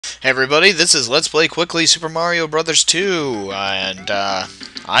Hey everybody, this is Let's Play Quickly Super Mario Bros. 2, and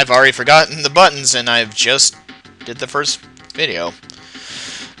I've already forgotten the buttons and I've just did the first video.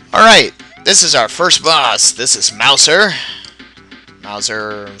 Alright, this is our first boss. This is Mouser.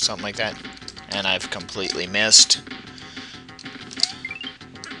 Mouser, or something like that. And I've completely missed.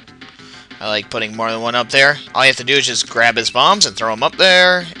 I like putting more than one up there. All you have to do is just grab his bombs and throw them up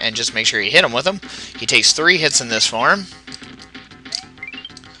there, and just make sure you hit him with them. He takes 3 hits in this form.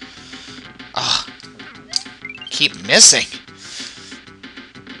 Keep missing.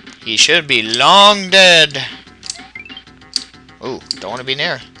 He should be long dead. Ooh, don't want to be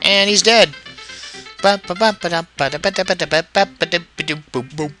near. And he's dead.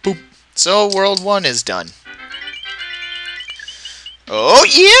 So World 1 is done. Oh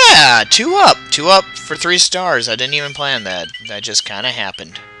yeah! 2 up. 2 up for 3 stars. I didn't even plan that. That just kind of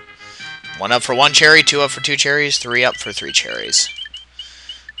happened. 1 up for 1 cherry, 2 up for 2 cherries, 3 up for 3 cherries.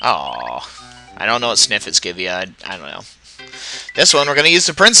 Aww. I don't know what sniffets give you. I don't know. This one, we're going to use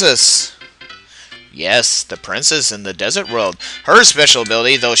the princess. Yes, the princess in the desert world. Her special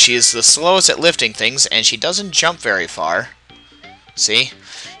ability, though she is the slowest at lifting things, and she doesn't jump very far. See?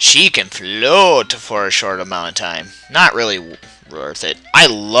 She can float for a short amount of time. Not really worth it. I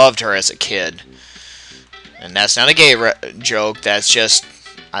loved her as a kid. And that's not a gay joke. That's just...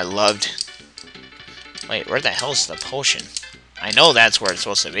 I loved... Wait, where the hell's the potion? I know that's where it's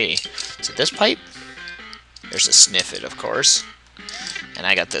supposed to be. Is it this pipe? There's a sniffet, of course. And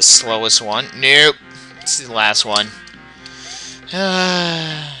I got the slowest one. Nope. It's the last one.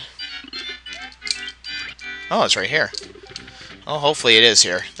 Oh, it's right here. Oh, hopefully it is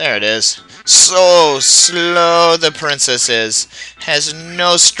here. There it is. So slow the princess is. Has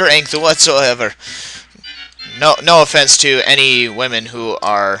no strength whatsoever. No offense to any women who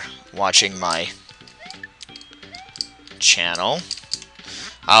are watching my channel.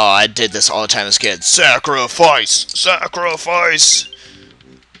 Oh, I did this all the time as a kid. Sacrifice! Sacrifice!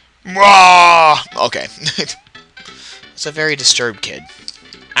 Rah! Okay. It's a very disturbed kid.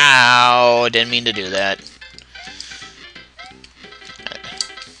 Ow! Didn't mean to do that.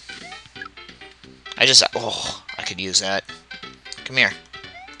 Oh, I could use that. Come here.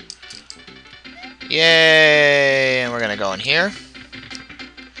 Yay! And we're gonna go in here.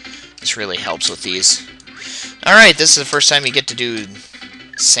 This really helps with these. Alright, this is the first time you get to do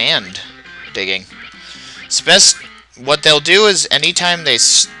sand digging. It's best. What they'll do is anytime they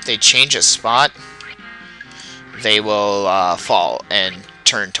change a spot, they will fall and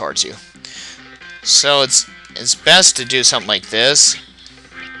turn towards you. So it's best to do something like this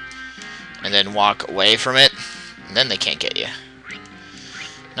and then walk away from it, and then they can't get you.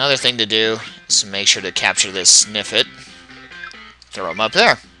 Another thing to do is to make sure to capture this sniffet. Throw him up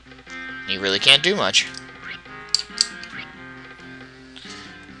there. You really can't do much.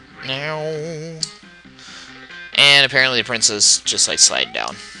 Now, and apparently the princess just like slide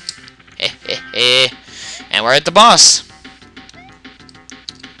down. And we're at the boss,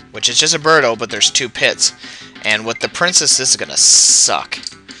 which is just a birdo, but there's 2 pits. And with the princess, this is gonna suck.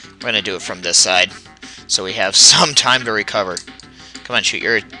 We're gonna do it from this side, so we have some time to recover. Come on, shoot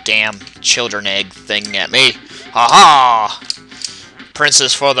your damn children egg thing at me! Ha ha!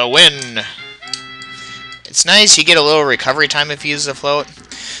 Princess for the win! It's nice you get a little recovery time if you use the float.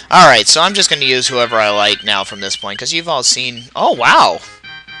 Alright, so I'm just going to use whoever I like now from this point, because you've all seen... Oh, wow!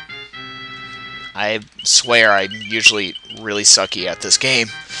 I swear I'm usually really sucky at this game,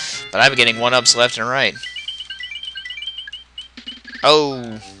 but I've been getting 1-ups left and right.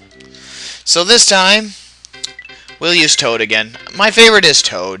 Oh. So this time, we'll use Toad again. My favorite is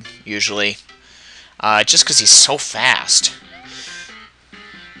Toad, usually. Just because he's so fast.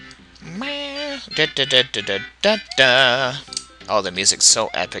 Da, da, da, da, da, da, da. Oh, the music's so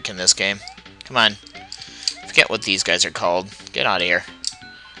epic in this game. Come on. Forget what these guys are called. Get out of here.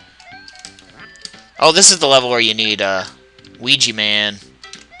 Oh, this is the level where you need a Ouija Man.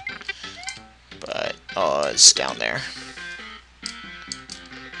 But, oh, it's down there.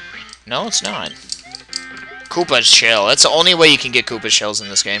 No, it's not. Koopa Shell. That's the only way you can get Koopa Shells in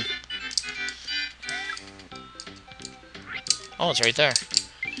this game. Oh, it's right there.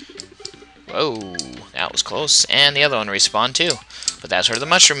 Whoa, that was close. And the other one respawned too. But that's where the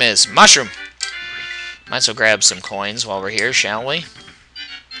mushroom is. Mushroom! Might as well grab some coins while we're here, shall we?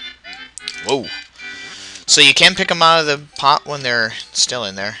 Whoa. So you can pick them out of the pot when they're still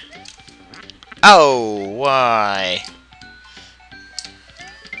in there. Oh, why?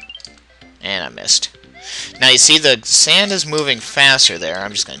 And I missed. Now you see the sand is moving faster there.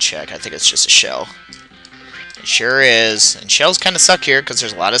 I'm just going to check. I think it's just a shell. It sure is. And shells kind of suck here because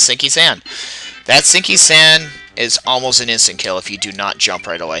there's a lot of sinky sand. That sinky sand is almost an instant kill if you do not jump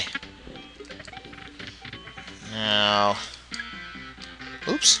right away. Now...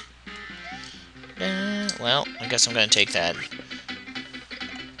 Oops. Well, I guess I'm going to take that.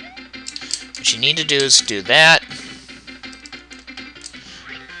 What you need to do is do that.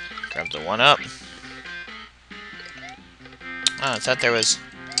 Grab the 1-up. Oh, I thought there was...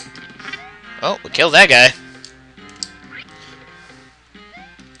 Oh, we killed that guy.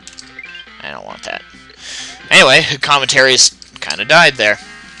 I don't want that. Anyway, commentary's kind of died there.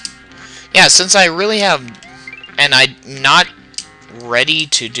 Yeah, since I really have... And I'm not ready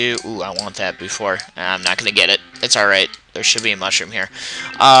to do... Ooh, I want that before. I'm not going to get it. It's alright. There should be a mushroom here.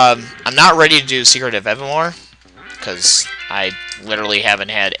 I'm not ready to do Secret of Evermore, because I literally haven't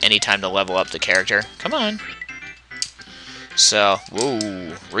had any time to level up the character. Come on. So, whoa,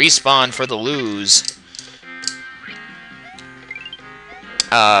 respawn for the lose.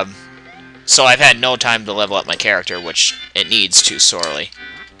 So I've had no time to level up my character, which it needs to sorely.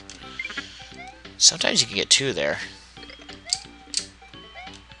 Sometimes you can get 2 there.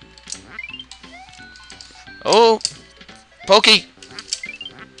 Oh, Pokey.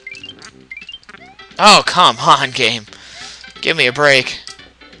 Oh, come on, game. Give me a break.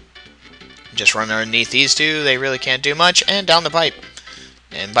 Just run underneath these 2. They really can't do much. And down the pipe.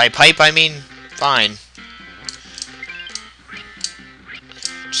 And by pipe, I mean fine.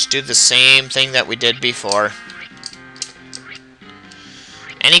 Just do the same thing that we did before.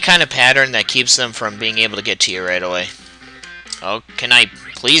 Any kind of pattern that keeps them from being able to get to you right away. Oh, can I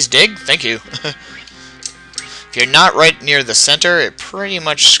please dig? Thank you. If you're not right near the center, it pretty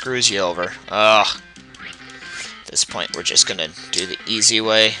much screws you over. Ugh. At this point, we're just gonna do the easy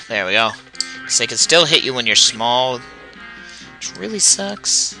way. There we go. Because they can still hit you when you're small, which really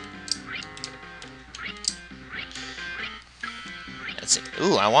sucks. That's it.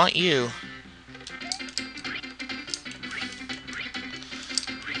 Ooh, I want you.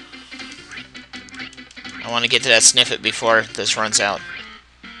 I want to get to that sniffet before this runs out.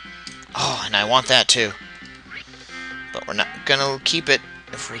 Oh, and I want that too. But we're not gonna keep it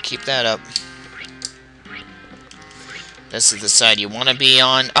if we keep that up. This is the side you want to be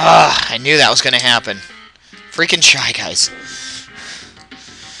on. Ah, I knew that was gonna happen. Freaking Shy Guys.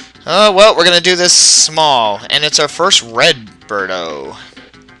 Oh, well, we're gonna do this small. And it's our first red Birdo.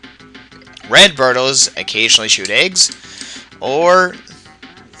 Red Birdos occasionally shoot eggs. Or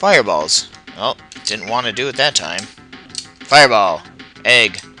fireballs. Oh, didn't want to do it that time. Fireball.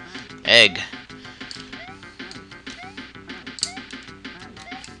 Egg. Egg.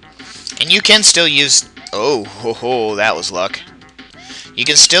 And you can still use... Oh, ho, ho, that was luck. You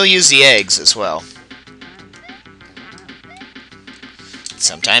can still use the eggs as well.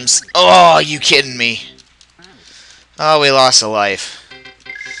 Sometimes... Oh, you kidding me? Oh, we lost a life.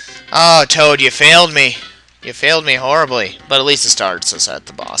 Oh, Toad, you failed me. You failed me horribly. But at least it starts us at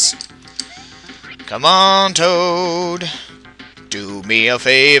the boss. Come on, Toad. Do me a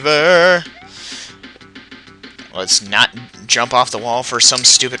favor. Let's not jump off the wall for some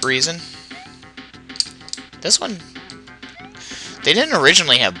stupid reason. This one... They didn't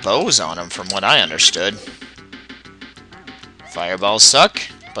originally have bows on them, from what I understood. Fireballs suck,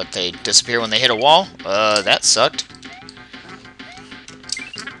 but they disappear when they hit a wall. That sucked.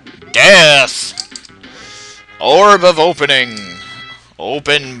 Death! Orb of opening.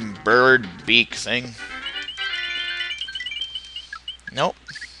 Open bird beak thing. Nope.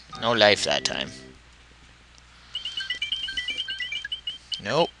 No life that time.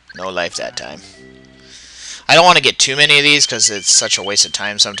 Nope. No life that time. I don't want to get too many of these because it's such a waste of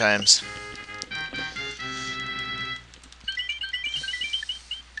time sometimes.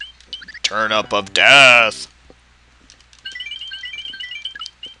 Turnip of death.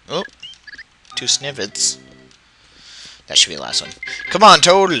 Oh. 2 snivets. That should be the last one. Come on,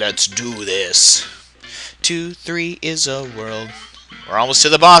 Toad. Let's do this. 2, 3 is a world. We're almost to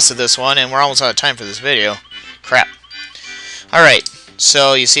the boss of this one, and we're almost out of time for this video. Crap. Alright.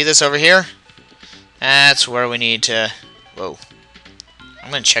 So, you see this over here? That's where we need to... Whoa.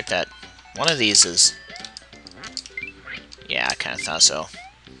 I'm going to check that. One of these is... Yeah, I kind of thought so.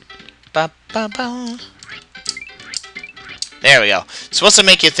 Ba, ba, ba. There we go. It's supposed to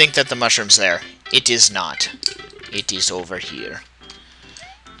make you think that the mushroom's there. It is not. It is over here.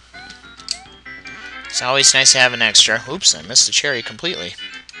 It's always nice to have an extra. Oops, I missed the cherry completely.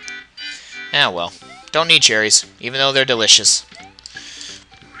 Ah, well. Don't need cherries, even though they're delicious.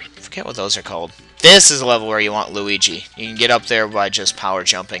 Forget what those are called. This is a level where you want Luigi. You can get up there by just power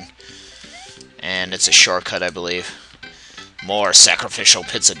jumping. And it's a shortcut, I believe. More sacrificial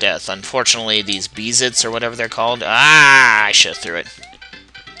pits of death. Unfortunately, these Beezits, or whatever they're called... Ah, I should have threw it.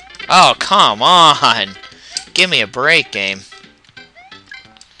 Oh, come on! Give me a break, game.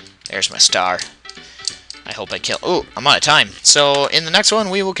 There's my star. I hope I kill... Oh, I'm out of time. So, in the next one,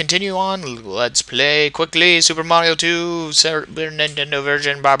 we will continue on. Let's play quickly Super Mario 2, Super Nintendo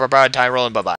version. Bye, bye, bye, Tyrol, and bye-bye.